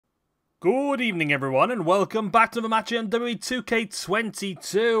Good evening, everyone, and welcome back to the match in WWE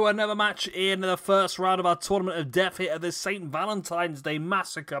 2K22. Another match in the first round of our Tournament of Death here at the St. Valentine's Day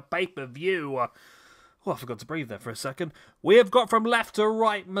Massacre pay-per-view. Oh, I forgot to breathe there for a second. We have got from left to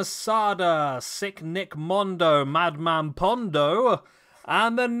right Masada, Sick Nick Mondo, Madman Pondo,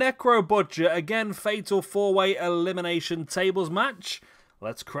 and the Necro Butcher. Again, fatal four-way elimination tables match.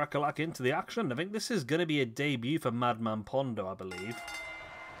 Let's crack-a-lack into the action. I think this is going to be a debut for Madman Pondo, I believe,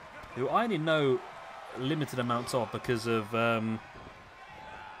 who I only know limited amounts of because of, there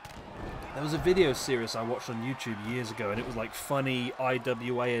was a video series I watched on YouTube years ago, and it was like funny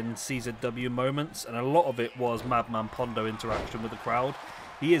IWA and CZW moments, and a lot of it was Madman Pondo interaction with the crowd.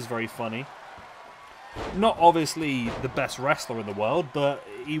 He is very funny. Not obviously the best wrestler in the world, but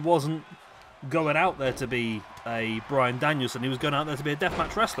he wasn't going out there to be a Bryan Danielson. He was going out there to be a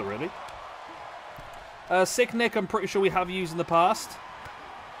deathmatch wrestler, really. Sick Nick, I'm pretty sure we have used in the past.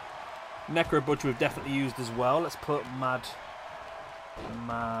 Necro Butcher we've definitely used as well. Let's put Madman.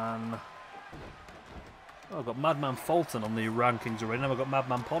 Oh, I've got Madman Fulton on the rankings already. Now I've got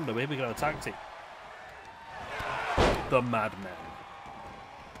Madman Pondo. Here we go, a tag team. The Madmen.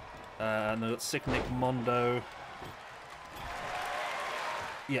 And I've got Sick Nick Mondo.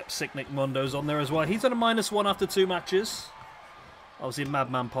 Yep, Sick Nick Mondo's on there as well. He's on a -1 after 2 matches. Obviously,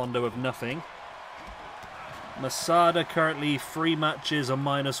 Madman Pondo with nothing. Masada currently 3 matches, a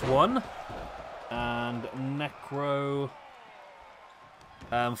 -1. And Necro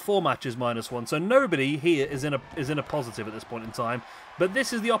 4 matches, -1. So nobody here is in a positive at this point in time. But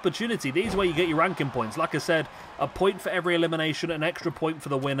this is the opportunity. These are where you get your ranking points. Like I said, a point for every elimination, an extra point for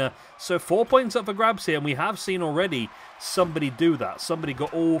the winner. So 4 points up for grabs here, and we have seen already somebody do that. Somebody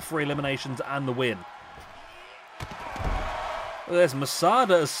got all 3 eliminations and the win. There's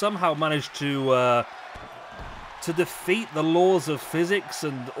Masada has somehow managed to defeat the laws of physics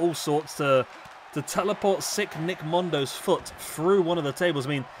and all sorts to teleport Sick Nick Mondo's foot through one of the tables. I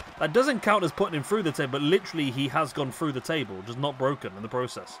mean, that doesn't count as putting him through the table, but literally he has gone through the table, just not broken in the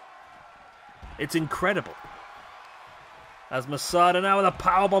process. It's incredible. As Masada now with a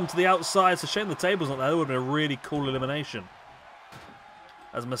powerbomb to the outside. It's a shame the table's not there. That would have been a really cool elimination.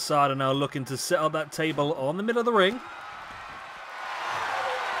 As Masada now looking to set up that table on the middle of the ring.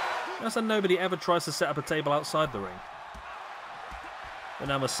 Notice that nobody ever tries to set up a table outside the ring. But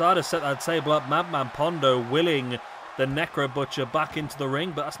now Masada set that table up. Madman Pondo willing the Necro Butcher back into the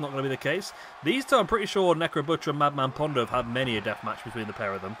ring, but that's not going to be the case. These two, I'm pretty sure Necro Butcher and Madman Pondo have had many a death match between the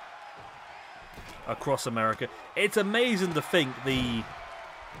pair of them across America. It's amazing to think the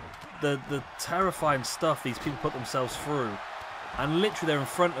terrifying stuff these people put themselves through. And literally they're in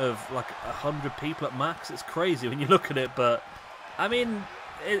front of like 100 people at max. It's crazy when you look at it, but I mean,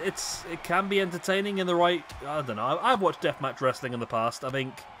 it can be entertaining in the right... I don't know. I've watched deathmatch wrestling in the past. I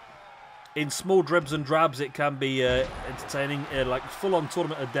think in small dribs and drabs it can be entertaining. Like full-on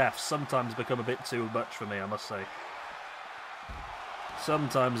Tournament of Death sometimes become a bit too much for me, I must say.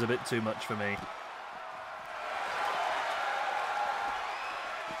 Sometimes a bit too much for me.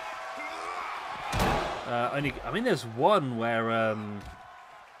 I mean, there's one where...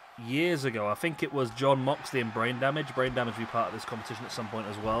 years ago, I think it was John Moxley and Brain Damage. Brain Damage will be part of this competition at some point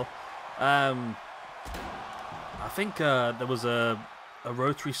as well. I think there was a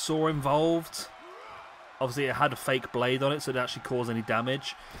rotary saw involved. Obviously, it had a fake blade on it, so it didn't actually cause any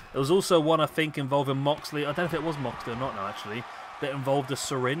damage. There was also one, I think, involving Moxley. I don't know if it was Moxley or not now, actually. That involved a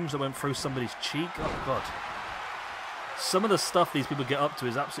syringe that went through somebody's cheek. Oh, God. Some of the stuff these people get up to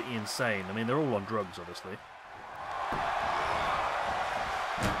is absolutely insane. I mean, they're all on drugs, obviously.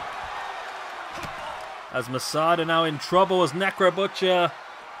 As Masada now in trouble as Necro Butcher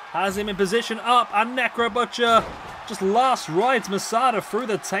has him in position up, and Necro Butcher just last rides Masada through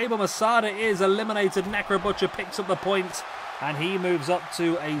the table. Masada is eliminated. Necro Butcher picks up the point, and he moves up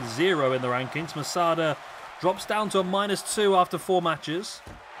to a 0 in the rankings. Masada drops down to a -2 after 4 matches.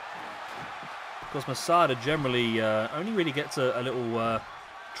 Of course, Masada generally only really gets a little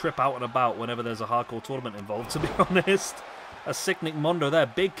trip out and about whenever there's a hardcore tournament involved, to be honest. A Sick Nick Mondo there.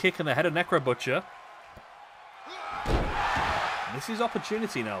 Big kick in the head of Necro Butcher. This is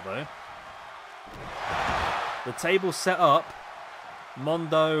opportunity now, though. The table's set up.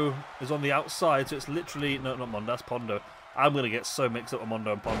 Mondo is on the outside, so it's literally... No, not Mondo, that's Pondo. I'm going to get so mixed up with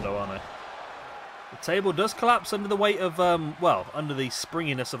Mondo and Pondo, aren't I? The table does collapse under the weight of, well, under the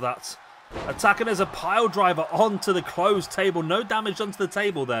springiness of that attack. And there's a pile driver onto the closed table. No damage done to the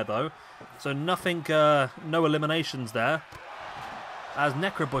table there, though. So nothing, no eliminations there. As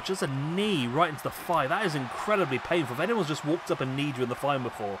Necro Butcher's a knee right into the thigh. That is incredibly painful. If anyone's just walked up and kneed you in the thigh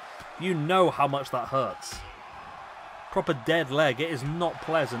before, you know how much that hurts. proper dead leg. It is not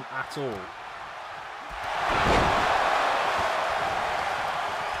pleasant at all.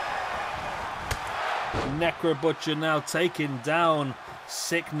 Necro Butcher now taking down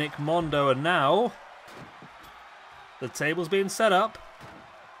sick Nick Mondo, and now the table's being set up.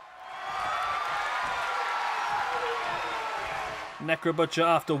 Necro Butcher,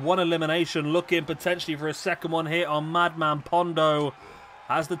 after one elimination, looking potentially for a second one here on Madman Pondo.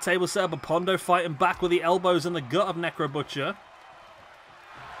 Has the table set up, a Pondo fighting back with the elbows in the gut of Necro Butcher.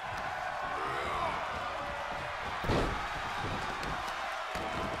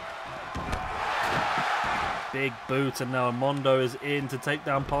 Big boot, and now Mondo is in to take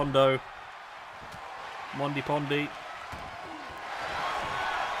down Pondo. Mondi Pondi.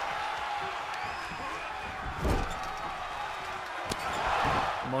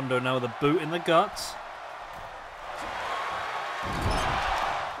 Mondo now with a boot in the guts.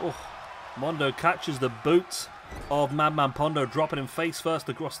 Oh, Mondo catches the boot of Madman Pondo, dropping him face first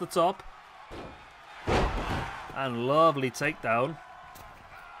across the top. And lovely takedown.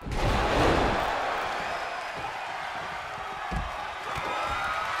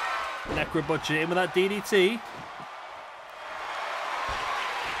 Necro Butcher in with that DDT.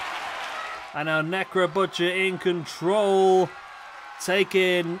 And now Necro Butcher in control.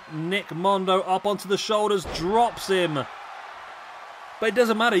 Taking Nick Mondo up onto the shoulders, drops him. But it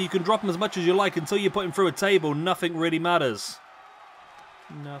doesn't matter, you can drop him as much as you like until you put him through a table. Nothing really matters.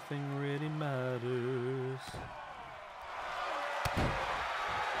 Nothing really matters.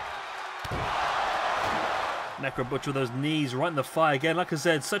 Necro Butcher with those knees right in the thigh again. Like I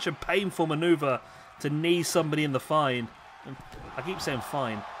said, such a painful maneuver to knee somebody in the thigh. I keep saying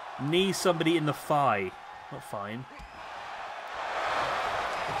fine. Knee somebody in the thigh. Not fine.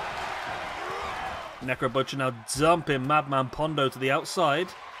 Necro Butcher now dumping Madman Pondo to the outside.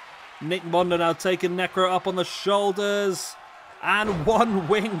 Nick Mondo now taking Necro up on the shoulders. And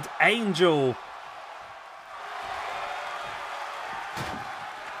one-winged angel.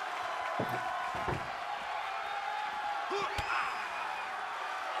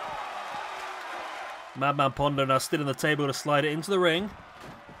 Madman Pondo now still on the table to slide it into the ring.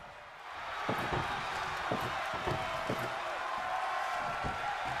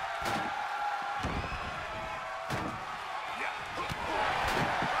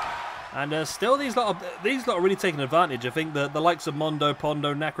 And still, these lot are really taking advantage. I think the likes of Mondo,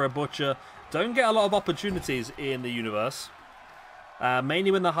 Pondo, Necro Butcher don't get a lot of opportunities in the universe.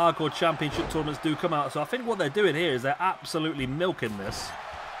 Mainly when the Hardcore Championship tournaments do come out. So I think what they're doing here is they're absolutely milking this.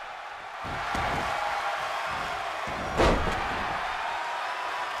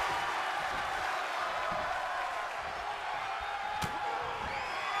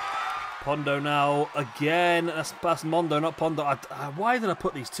 Pondo now again. That's Mondo, not Pondo. Why did I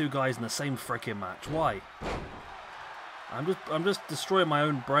put these two guys in the same freaking match? Why? I'm just destroying my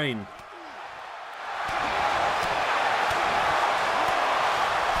own brain.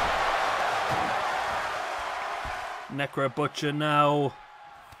 Necro Butcher now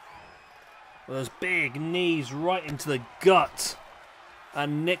with those big knees right into the gut.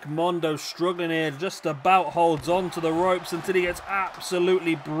 And Nick Mondo struggling here, just about holds on to the ropes until he gets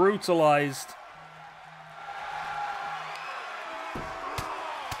absolutely brutalized.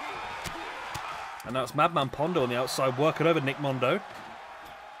 And now it's Madman Pondo on the outside working over Nick Mondo.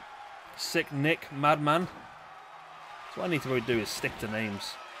 Sick Nick Madman. So what I need to really do is stick to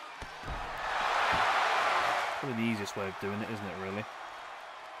names. Probably the easiest way of doing it, isn't it, really?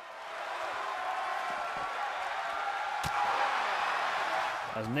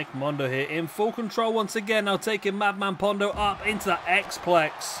 As Nick Mondo here in full control once again, now taking Madman Pondo up into that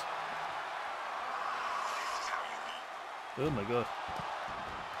X-Plex. Oh my god.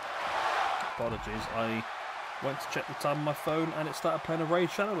 Apologies, I went to check the time on my phone and it started playing a Raid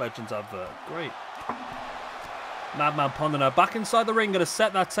Shadow Legends advert. Great. Madman Pondo now back inside the ring, going to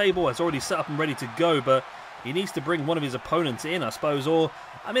set that table. It's already set up and ready to go, but he needs to bring one of his opponents in, I suppose. Or,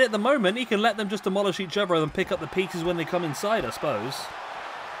 I mean, at the moment, he can let them just demolish each other and pick up the pieces when they come inside, I suppose.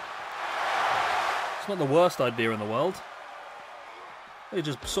 It's not the worst idea in the world. He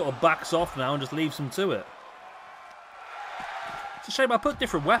just sort of backs off now and just leaves them to it. It's a shame I put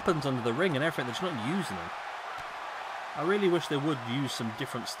different weapons under the ring and everything. They're just not using them. I really wish they would use some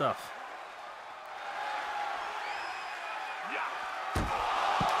different stuff.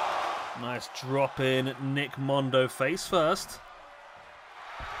 Nice drop in, Nick Mondo face first.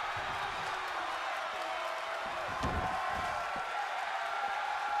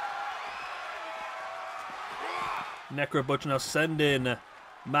 Necro Butcher now sending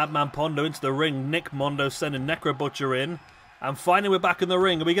Madman Pondo into the ring. Nick Mondo sending Necro Butcher in. And finally we're back in the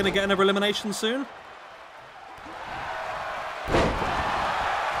ring. Are we going to get another elimination soon?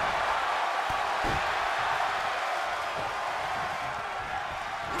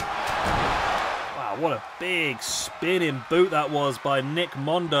 Big spinning boot that was by Nick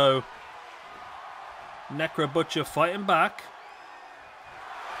Mondo. Necro Butcher fighting back.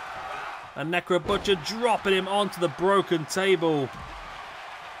 And Necro Butcher dropping him onto the broken table.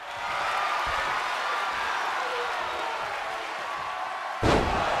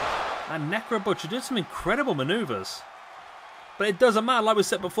 And Necro Butcher did some incredible maneuvers. But it doesn't matter, like we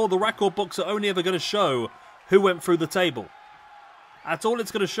said before, the record books are only ever going to show who went through the table. That's all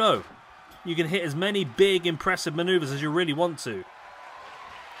it's going to show. You can hit as many big, impressive maneuvers as you really want to.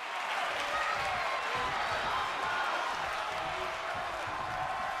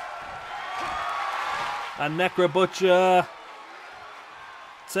 And Necro Butcher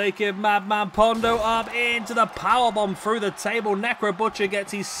taking Madman Pondo up into the powerbomb through the table. Necro Butcher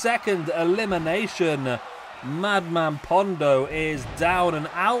gets his second elimination. Madman Pondo is down and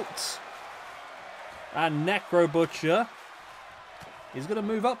out. And Necro Butcher is going to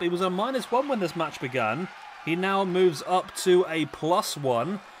move up. He was a -1 when this match began. He now moves up to a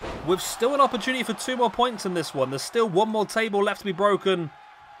 +1 with still an opportunity for 2 more points in this one. There's still 1 more table left to be broken.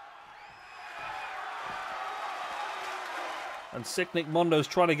 And Sick Nick Mondo's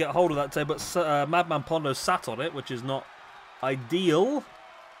trying to get hold of that table, but Madman Pondo sat on it, which is not ideal.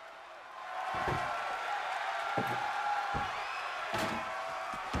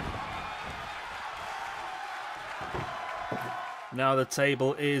 Now the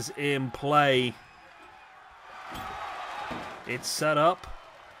table is in play. It's set up,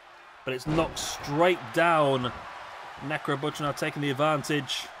 but it's knocked straight down. Necro Butcher now taking the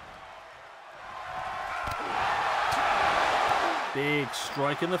advantage. Big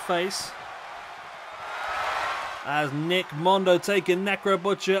strike in the face. As Nick Mondo taking Necro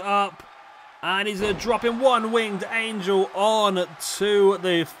Butcher up. And he's going to drop in one-winged angel on to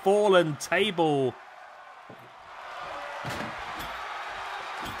the fallen table.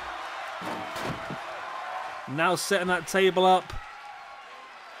 Now setting that table up.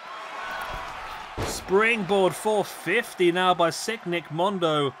 Springboard 450 now by Sick Nick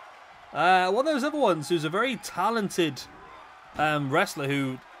Mondo. One of those other ones who's a very talented wrestler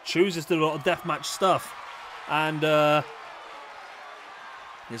who chooses to do a lot of deathmatch stuff. And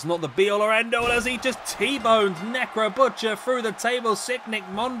it's not the be-all or end-all as he just T-boned Necro Butcher through the table. Sick Nick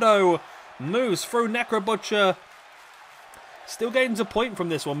Mondo moves through Necro Butcher. Still gains a point from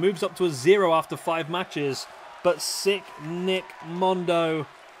this one. Moves up to a 0 after 5 matches. But Sick Nick Mondo,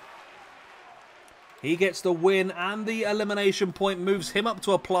 he gets the win and the elimination point. Moves him up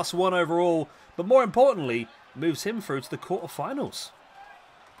to a +1 overall. But more importantly, moves him through to the quarterfinals.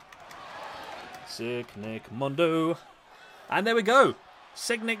 Sick Nick Mondo. And there we go.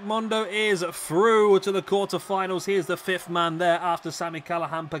 Sick Nick Mondo is through to the quarterfinals. Here's the 5th man there after Sami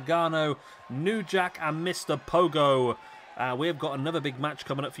Callihan, Pagano, New Jack and Mr. Pogo. We've got another big match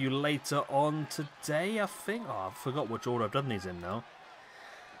coming up for you later on today, I think. Oh, I forgot which order I've done these in now.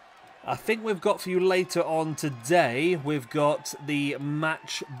 I think we've got for you later on today, we've got the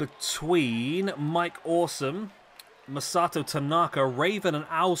match between Mike Awesome, Masato Tanaka, Raven and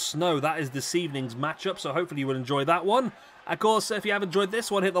Al Snow. That is this evening's matchup, so hopefully you will enjoy that one. Of course, if you have enjoyed this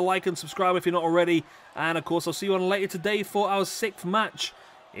one, hit the like and subscribe if you're not already. And of course, I'll see you on later today for our 6th match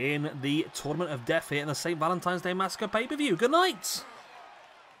in the Tournament of Death here in the St. Valentine's Day Massacre pay-per-view. Good night!